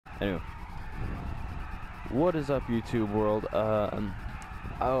Anyway, what is up, YouTube world?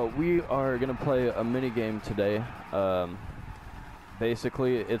 We are gonna play a mini game today.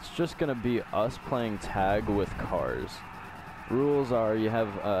 Basically, it's just gonna be us playing tag with cars. Rules are: you have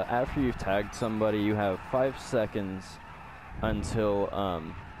after you've tagged somebody, you have 5 seconds until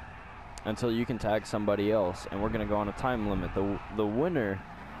you can tag somebody else, and we're gonna go on a time limit. The winner,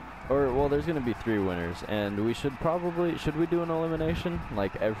 or well, there's gonna be 3 winners, and we should we do an elimination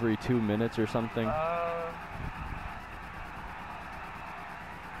like every 2 minutes or something? I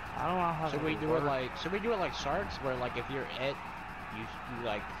don't know how. Should we do it like Sharks, where like if you're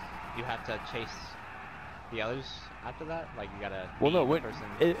you have to chase the others after that? Like you gotta. Well, no,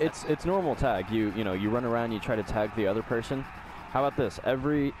 it's normal tag. You know you run around, you try to tag the other person. How about this?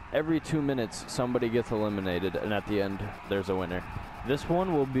 Every 2 minutes somebody gets eliminated, and at the end there's a winner. This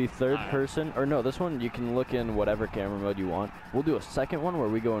one will be third person, or no, this one you can look in whatever camera mode you want. We'll do a second one where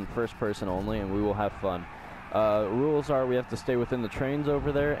we go in first person only, and we will have fun. Rules are we have to stay within the trains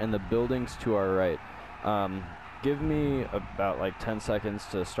over there and the buildings to our right. Give me about like 10 seconds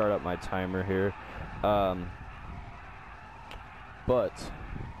to start up my timer here. But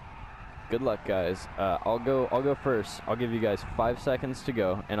good luck, guys. I'll go first. I'll give you guys 5 seconds to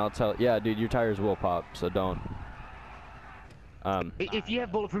go, and I'll tell. Yeah, dude, your tires will pop, so don't. If you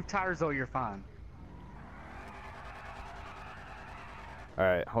have bulletproof tires, though, you're fine. All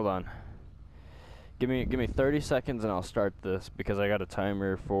right, hold on. Give me 30 seconds, and I'll start this because I got a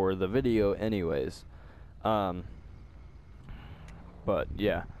timer for the video, anyways. But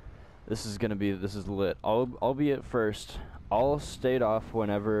yeah, this is lit. I'll be at first. I'll stay off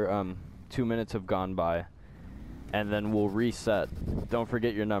whenever 2 minutes have gone by, and then we'll reset. Don't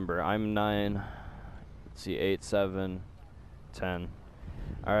forget your number. I'm 9. Let's see, 8, 7, 10.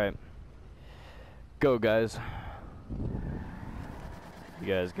 All right, go guys. You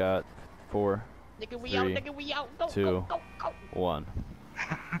guys got 4, 3, 2, 1.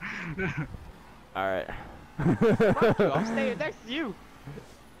 All right. I'm staying next to you.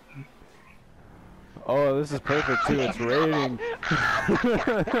 Oh, this is perfect too. It's raining.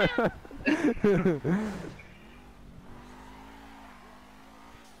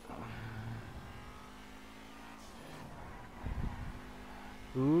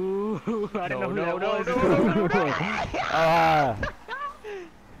 Ooh, I didn't know who that was. No. Ah.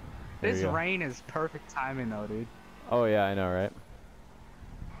 This rain is perfect timing though, dude. Oh yeah, I know, right?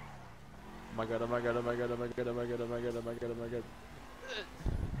 Oh my god, oh my god, oh my god, oh my god, oh my god, oh my god, oh my god, oh my god.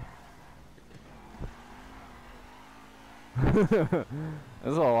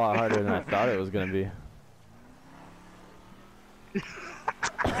 This is a lot harder than I thought it was gonna be.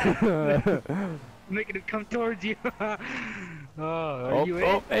 Making it come towards you. Are you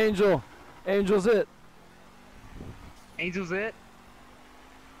it? Angel! Angel's it! Angel's it?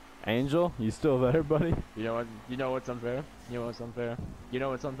 Angel, you still there, buddy? You know what? You know what's unfair? You know what's unfair? You know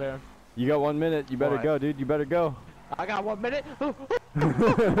what's unfair? You got 1 minute. You better go, dude. You better go. I got 1 minute. Oh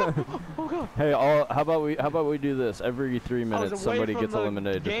god. Hey, how about we do this? Every 3 minutes, somebody gets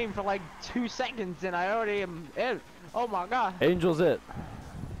eliminated. Game for like 2 seconds, and I already am in. Oh my god. Angel's it.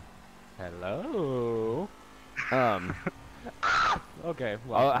 Hello. Okay.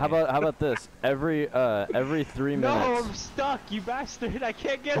 Well, how about this? Every 3 minutes. No, I'm stuck, you bastard! I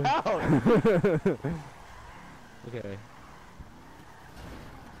can't get out. Okay.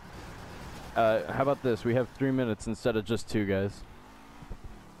 How about this? We have 3 minutes instead of just 2, guys.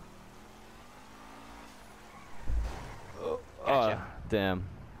 Gotcha. Damn.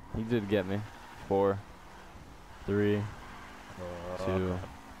 He did get me. 4, 3, 2,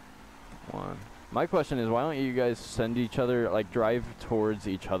 1. My question is, why don't you guys send each other, like, drive towards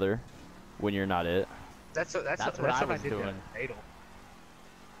each other when you're not it? That's what I was doing.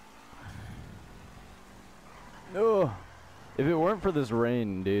 No. If it weren't for this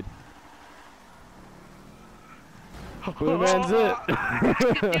rain, dude. Blue man's it.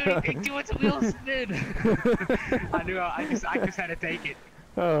 Dude, he do its wheel spin. I knew. I just had to take it.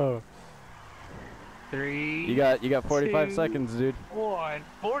 Oh. 3. You got 45 2, seconds, dude. 1.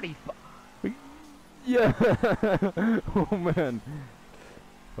 45. Yeah. Oh man.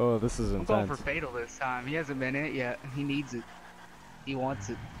 Oh, this is intense. I'm going for fatal this time. He hasn't been in it yet. He needs it. He wants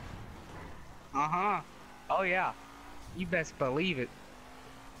it. Oh yeah. You best believe it.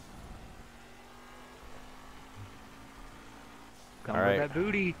 Come with that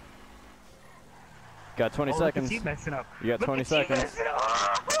booty. Got 20 seconds. Look at you messing up. You got 20 seconds.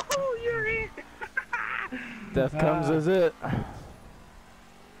 Oh, you're in. Death comes as it.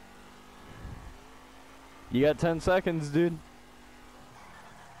 You got 10 seconds, dude.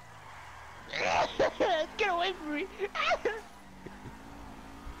 Get away from me.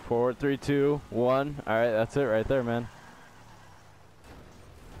 4, 3, 2, 1. All right, that's it right there, man.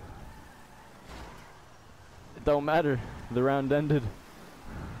 It don't matter. The round ended.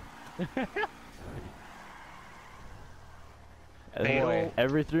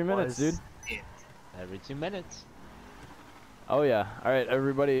 Every 3 minutes, dude. Every 2 minutes. Oh yeah. All right,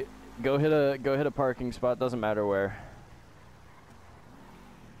 everybody, go hit a parking spot. Doesn't matter where.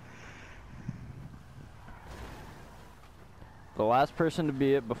 The last person to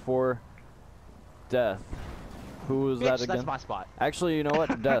be it before Death. Who was that again? That's my spot. Actually, you know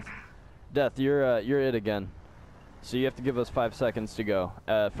what? Death. Death, you're it again. So you have to give us 5 seconds to go.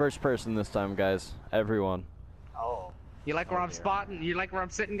 First person this time, guys. Everyone. Oh. You like where I'm spotting? You like where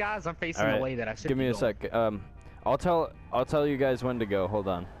I'm sitting, guys? I'm facing All right. the way that I should Give me a going. sec. I'll tell you guys when to go. Hold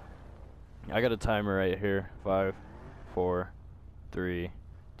on. I got a timer right here. 5, 4, 3,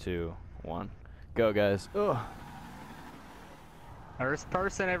 2, 1. Go, guys. Ugh. First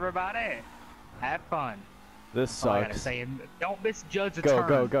person, everybody. Have fun. This That's all I gotta sucks. say. And don't misjudge a Go, turn.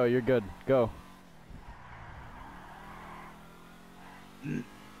 go, go. You're good. Go.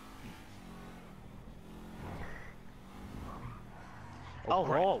 Oh,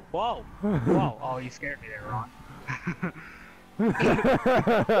 whoa, whoa, whoa. Oh, you scared me there, Ron.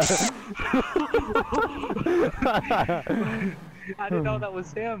 I didn't know that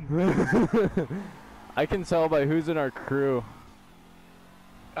was him. I can tell by who's in our crew.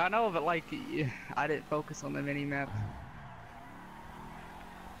 I know, but like, I didn't focus on the mini map.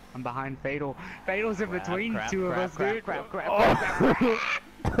 I'm behind Fatal. Fatal's in between the two of us, dude.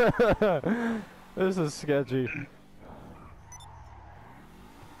 This is sketchy.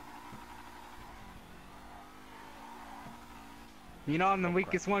 You know I'm the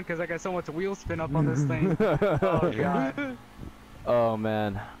weakest one because I got so much wheel spin up on this thing. Oh god. Oh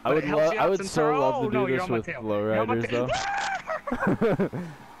man, But I would so love to do this with lowriders though.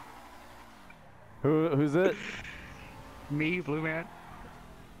 Who's it? Me, Blue Man.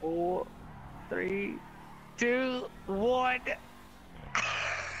 4, 3, 2, 1.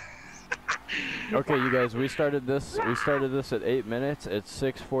 Okay, you guys, we started this at 8 minutes. It's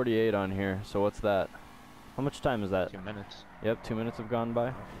 6:48 on here. So what's that? How much time is that? 2 minutes. Yep, 2 minutes have gone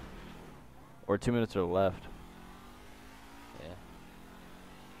by. Or 2 minutes are left. Yeah.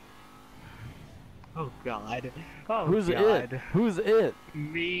 Oh god. Oh Who's god. it? Who's it?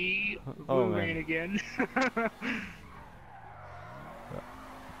 Me, Oh, Blue man. Man again.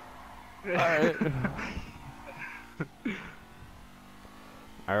 Alright.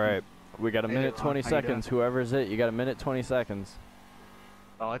 Alright. We got a minute 20 seconds. Whoever's it, you got a minute 20 seconds.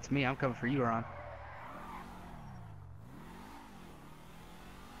 Oh, it's me. I'm coming for you, Ron.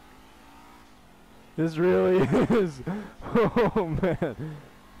 This really is. Oh man.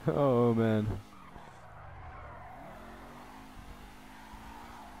 Oh man.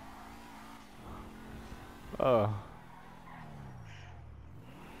 Oh.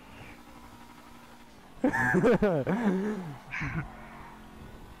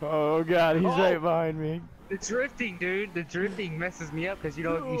 Oh god, he's right behind me. The drifting, dude. The drifting messes me up because you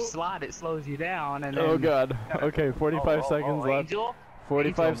know if you slide, it slows you down. And then, Oh god. Okay, 45 seconds left. Angel?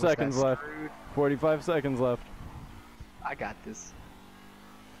 45 Angel seconds almost got left. screwed. 45 seconds left. I got this.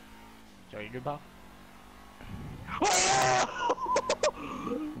 Sorry, you about?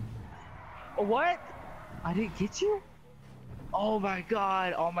 What? I didn't get you? Oh my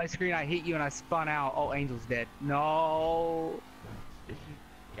god. On my screen, I hit you and I spun out. Oh, Angel's dead. No.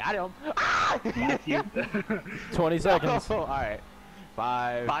 Got him. Got you. 20 seconds. Oh, alright.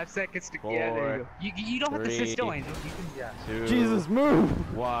 5 seconds to Four, yeah, there you go. You don't have to sit still, 3, Angel. You can, yeah. 2, Jesus, move!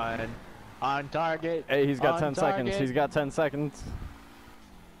 1. On target. Hey, he's got 10 On seconds. target. He's got 10 seconds.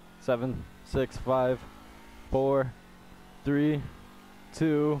 7, 6, 5, 4, 3,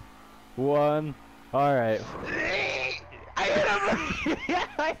 2, 1. All right. I hit him.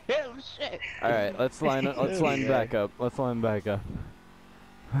 I hit him. Shit. All right. Let's line back up. Let's line back up.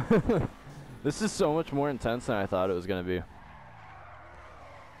 This is so much more intense than I thought it was gonna be.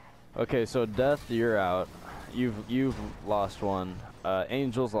 Okay, so Death, you're out. You've lost one.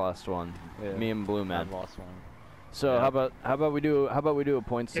 Angel's lost one. Yeah. Me and Blue Man. I've lost one. So Yeah. how about we do a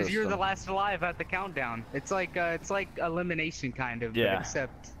point system? Because you're the last alive at the countdown. It's like elimination kind of, Yeah. but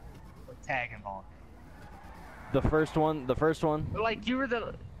except with tag involved. The first one. But like you were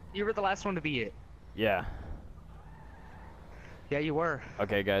the last one to be it. Yeah. Yeah, you were.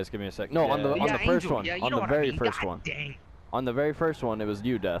 Okay, guys, give me a sec. No, on the Yeah, first Angel. one. Yeah, you On know the what very I mean. first God one. Dang. On the very first one, it was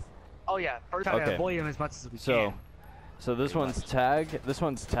you, Death. Oh yeah, first Okay. avoid him as much as we So, can. so this one's tag. This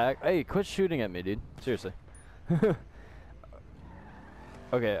one's tag. Hey, quit shooting at me, dude. Seriously.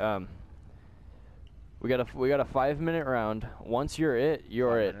 Okay. We got a 5-minute round. Once you're it,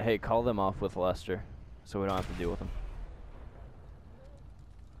 you're it. Hey, call them off with Lester, so we don't have to deal with them.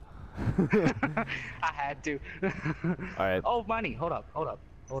 I had to. All right. Oh, money. Hold up.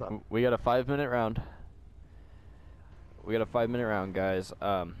 We got a 5-minute round. Guys.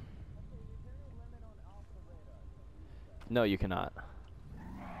 No, you cannot.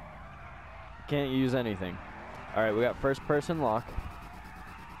 Can't use anything. All right, we got first person lock.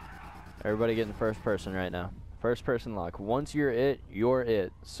 Everybody getting first person right now. First person lock. Once you're it, you're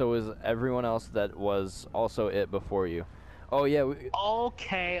it. So is everyone else that was also it before you. Oh yeah.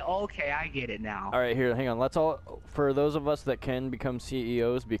 Okay, I get it now. All right, here, hang on. Let's all, for those of us that can become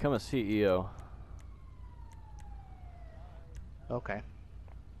CEOs, become a CEO. Okay.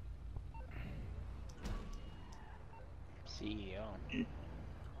 CEO.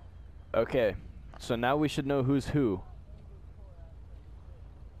 Okay, so now we should know who's who.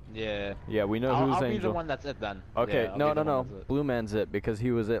 Yeah. Yeah, we know who's I'll Angel. be the one that's it then. Okay, Yeah, no. Blue Man's it because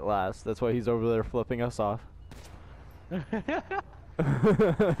he was it last. That's why he's over there flipping us off.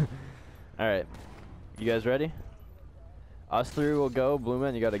 Alright. You guys ready? Us three will go. Blue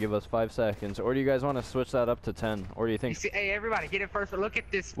Man, you gotta give us 5 seconds. Or do you guys want to switch that up to 10? Or do you think... Hey, everybody, get it first. Look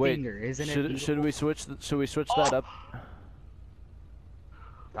at this Wait, finger. Isn't it should beautiful? we switch that up?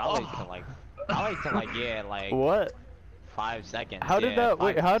 Probably to like, yeah, like What? 5 seconds. How did that...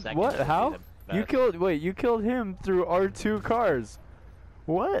 Wait, how... What? How? You killed. you killed him through our 2 cars.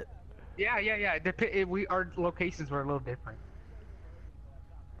 What? Yeah. Our locations were a little different.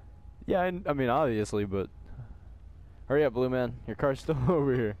 Yeah, I mean, obviously, but... Hurry up, Blue Man. Your car's still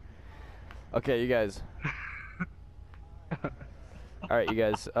over here. Okay, you guys. Alright, you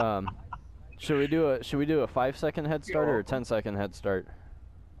guys. Should we do a 5-second head start or a 10-second head start?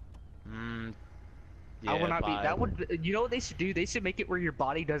 Yeah, I would not be. That would. You know what they should do? They should make it where your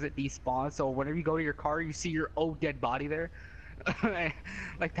body doesn't despawn. So whenever you go to your car, you see your old dead body there.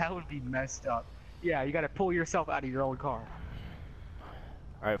 Like that would be messed up. Yeah, you got to pull yourself out of your old car.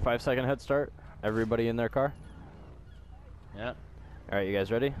 Alright, 5-second head start. Everybody in their car? Yeah. Alright, you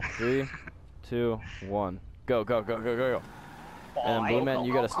guys ready? 3, 2, 1. Go. And then Blue Man,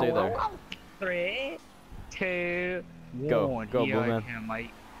 you gotta stay there. 3, 2, 1. Go, Blue Man.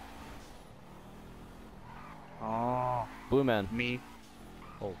 Oh. Blue Man. Me.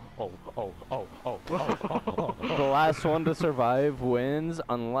 Oh. The last one to survive wins,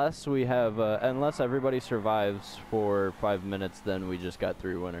 unless we have, unless everybody survives for 5 minutes, then we just got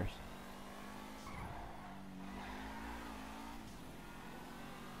 3 winners.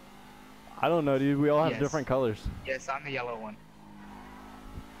 I don't know, dude. We all have different colors. Yes, I'm the yellow one.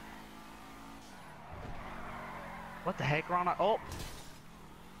 What the heck, Ron? Oh.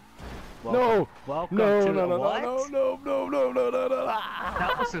 No! Welcome No. to the what? No.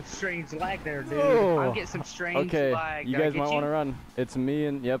 That was some strange lag there, dude. No. I'm getting some strange lag. You guys might want to run. It's me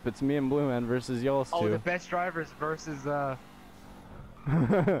and Blue Man versus y'all two. Oh, the best drivers versus a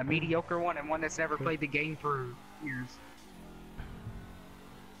mediocre one and one that's never played the game for years.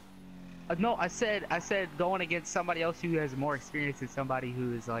 No, I said going against somebody else who has more experience than somebody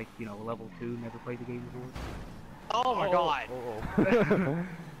who is like, you know, level 2, never played the game before. Oh my god.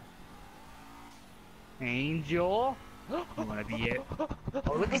 Angel. You wanna be it? Oh,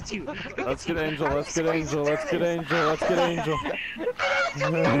 look at you. Let's get Angel. I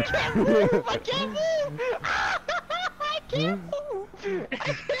can't move.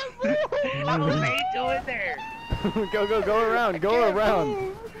 What was Angel in there? Go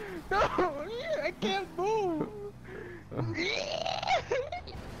around. No, I can't move.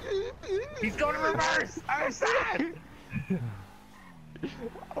 He's going to reverse. Other side.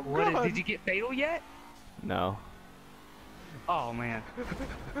 Did you get fatal yet? No. Oh man.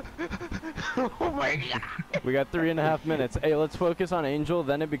 Oh my god. We got 3.5 minutes. Hey, let's focus on Angel.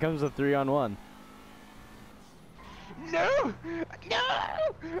 Then it becomes a 3-on-1. No. Ah!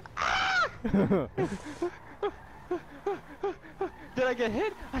 Did I get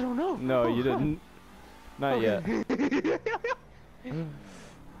hit? I don't know. No, you didn't. Not yet.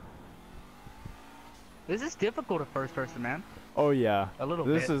 This is difficult at first person, man. Oh yeah. A little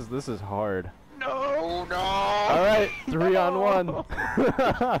this bit. This is hard. No. All right, 3-on-1.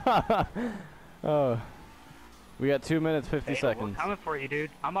 Oh, we got 2 minutes 50 seconds. I'm coming for you, dude.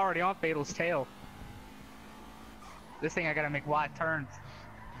 I'm already on Fatal's tail. This thing I gotta make wide turns.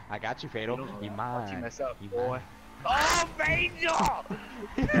 I got you, Fatal. You Watch you mine. mess up, You boy. mine. Oh, Angel!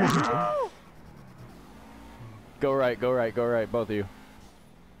 No! Go right, both of you.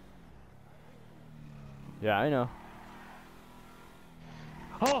 Yeah, I know.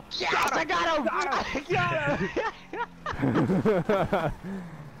 Oh, yes, I got him!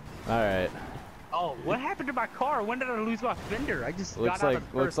 All right. Oh, what happened to my car? When did I lose my fender? I just Looks got out like of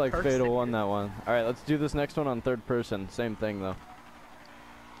first person. Fatal won that one. All right, let's do this next one on third person. Same thing though.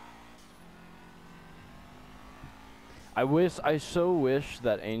 I so wish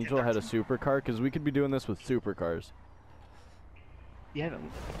that Angel had a supercar because we could be doing this with supercars. Yeah.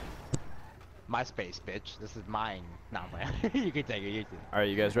 My space, bitch. This is mine. Nah, man. You can take it. You can. All right,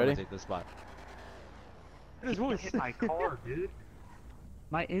 you guys I'm ready? gonna take this spot. You hit my car, dude.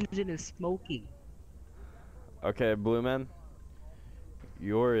 My engine is smoking. Okay, Blue Man.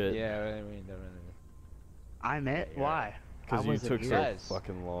 You're it. Yeah, I mean, I'm it? Yeah. Why? Because you took so Yes.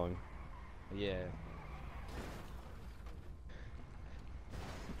 fucking long. yeah.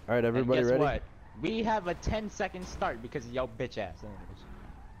 All right, everybody and guess ready? what? We have a 10-second start because of your bitch ass.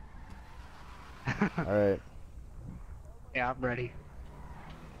 All right. Yeah, I'm ready.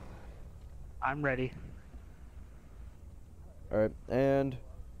 I'm ready. All right, and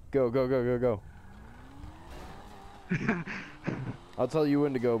go, go, go, go, go. I'll tell you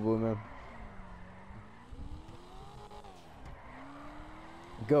when to go, Blue Man.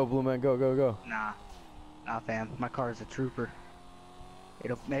 Go, Blue Man, go, go, go. Nah, fam. My car is a trooper.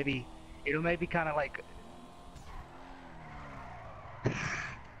 It'll maybe kind of like.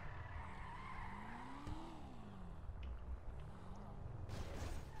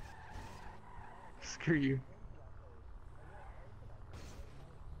 Screw you.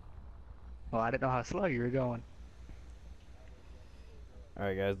 Well, I didn't know how slow you were going. All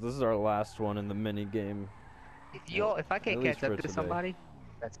right, guys, this is our last one in the mini game. If I can't At least catch up for to today. somebody,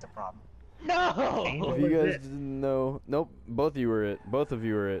 that's the problem. No! Angel If you is guys it. didn't know, nope, both of you were it. Both of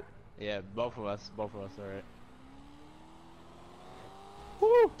you were it. Yeah, both of us are it.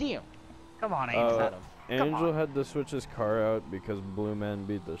 Woo! Damn. Come on, Angel. Had him. Angel on. had to switch his car out because Blue Man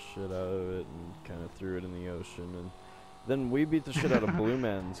beat the shit out of it and kind of threw it in the ocean, and then we beat the shit out of Blue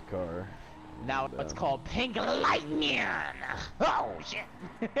Man's car. Now And, it's called Pink Lightning. Oh shit.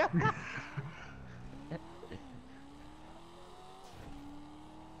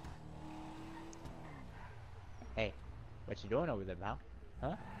 Hey, what you doing over there, pal?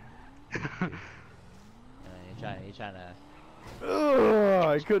 Huh? You trying to? Ugh,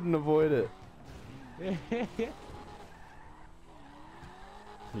 I couldn't avoid it.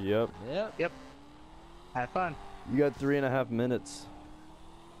 Yep. Yep. Have fun. You got 3.5 minutes.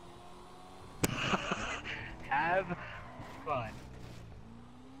 Have fun.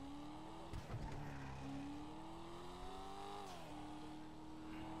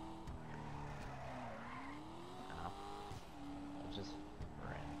 Just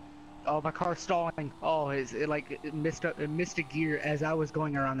ran. Oh, my car's stalling. Oh, it missed a gear as I was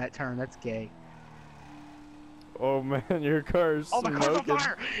going around that turn. That's gay. Oh man, your car's Oh, my car's on smoking.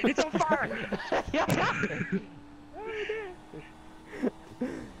 fire! It's on fire!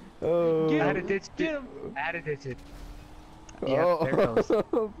 Oh. I had to ditch it. Get him. I had to ditch it. Yeah, there it goes. I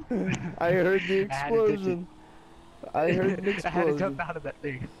heard the I had to ditch it. explosion. I heard an I had to explosion. jump out of that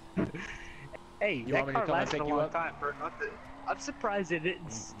thing. Hey, You that want me to car come and lasted pick a you long up? time. I'm surprised it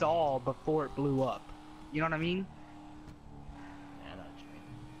didn't stall before it blew up. You know what I mean? Yeah, I know what you mean.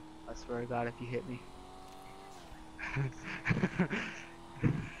 I swear to God, if you hit me.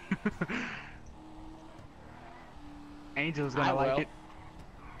 Angel's gonna I like will.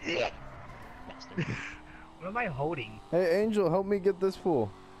 it. Bastard. What am I holding? Hey Angel, help me get this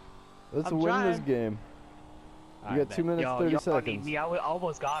fool. Let's I'm win this trying. game. You Alright, got 2 bet. minutes Yo, 30 y'all seconds. need me. I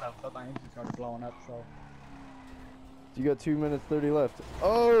almost got him, but my engine started blowing up. So You got 2 minutes 30 left.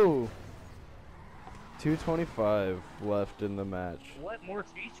 Oh! 2:25 left in the match. what more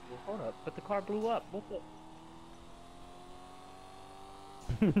speech? Hold up, but the car blew up. What the?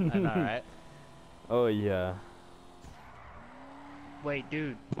 I know, right? Oh yeah. Wait,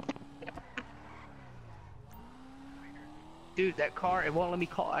 dude. Dude, that car, it won't let me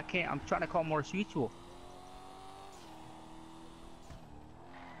call. I can't. I'm trying to call more mutual.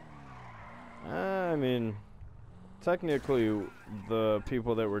 I mean, technically, the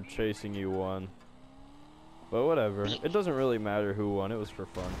people that were chasing you won. But whatever. It doesn't really matter who won. It was for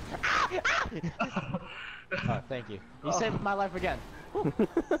fun. Oh, thank you. You saved my life again.